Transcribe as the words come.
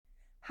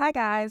Hi,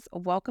 guys.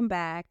 Welcome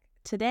back.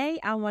 Today,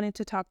 I wanted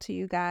to talk to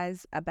you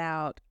guys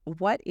about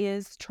what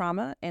is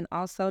trauma and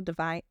also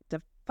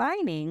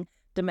defining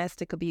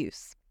domestic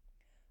abuse.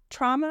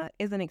 Trauma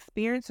is an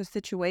experience or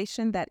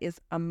situation that is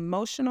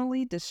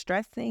emotionally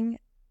distressing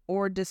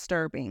or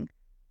disturbing,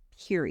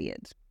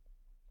 period.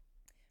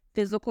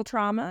 Physical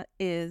trauma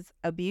is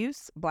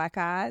abuse, black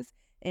eyes,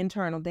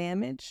 internal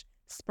damage,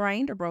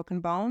 sprained or broken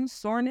bones,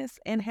 soreness,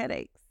 and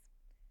headaches.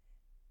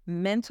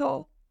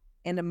 Mental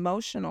and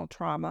emotional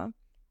trauma,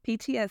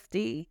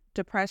 PTSD,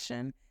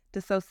 depression,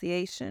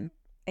 dissociation,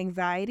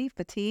 anxiety,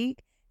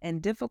 fatigue,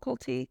 and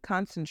difficulty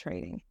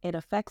concentrating. It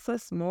affects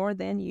us more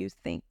than you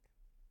think.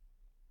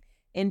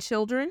 In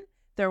children,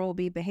 there will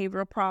be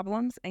behavioral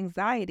problems,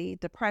 anxiety,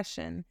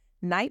 depression,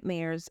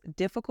 nightmares,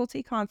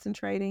 difficulty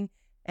concentrating,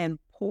 and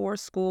poor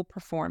school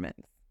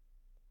performance.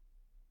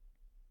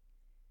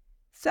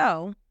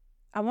 So,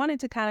 I wanted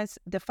to kind of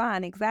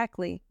define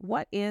exactly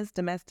what is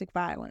domestic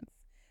violence.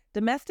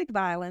 Domestic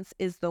violence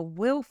is the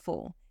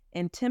willful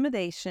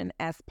intimidation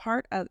as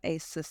part of a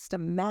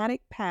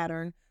systematic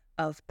pattern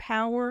of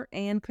power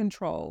and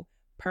control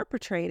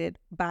perpetrated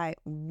by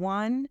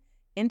one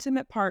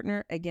intimate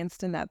partner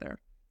against another.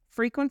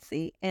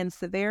 Frequency and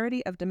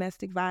severity of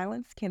domestic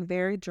violence can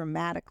vary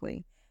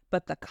dramatically,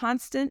 but the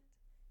constant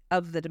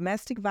of the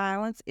domestic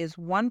violence is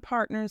one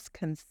partner's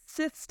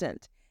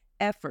consistent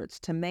efforts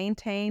to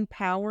maintain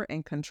power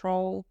and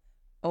control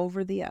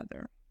over the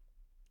other.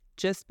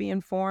 Just be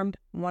informed.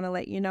 Want to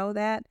let you know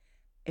that.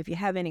 If you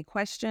have any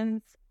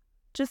questions,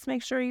 just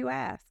make sure you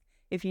ask.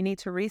 If you need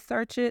to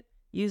research it,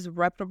 use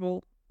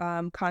reputable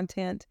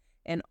content,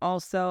 and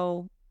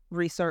also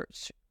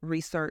research.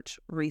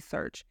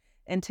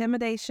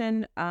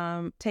 Intimidation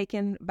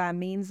taken by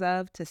means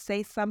of to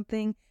say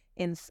something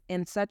in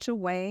such a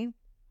way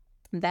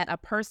that a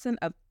person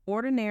of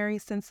ordinary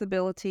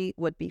sensibility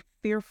would be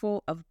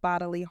fearful of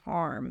bodily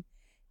harm.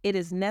 It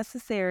is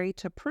necessary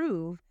to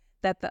prove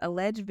that the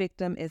alleged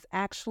victim is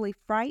actually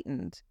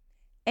frightened,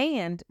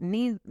 and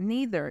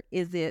neither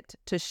is it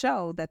to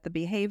show that the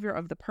behavior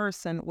of the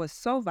person was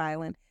so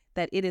violent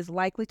that it is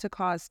likely to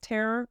cause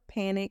terror,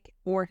 panic,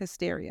 or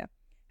hysteria.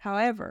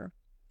 However,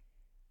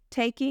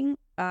 taking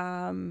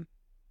a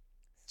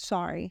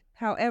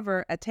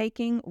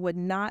taking would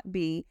not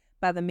be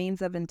by the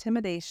means of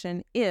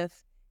intimidation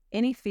if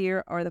any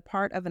fear or the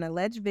part of an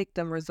alleged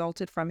victim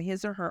resulted from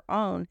his or her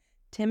own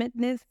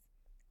timidness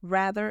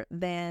rather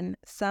than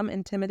some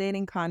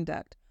intimidating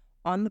conduct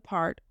on the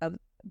part of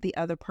the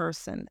other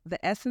person.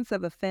 The essence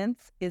of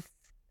offense is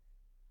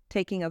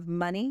taking of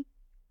money,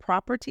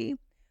 property,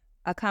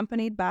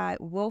 accompanied by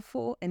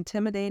willful,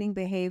 intimidating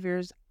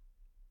behaviors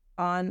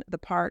on the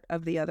part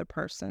of the other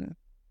person.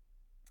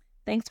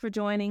 Thanks for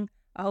joining.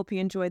 I hope you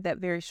enjoyed that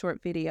very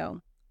short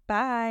video.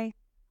 Bye.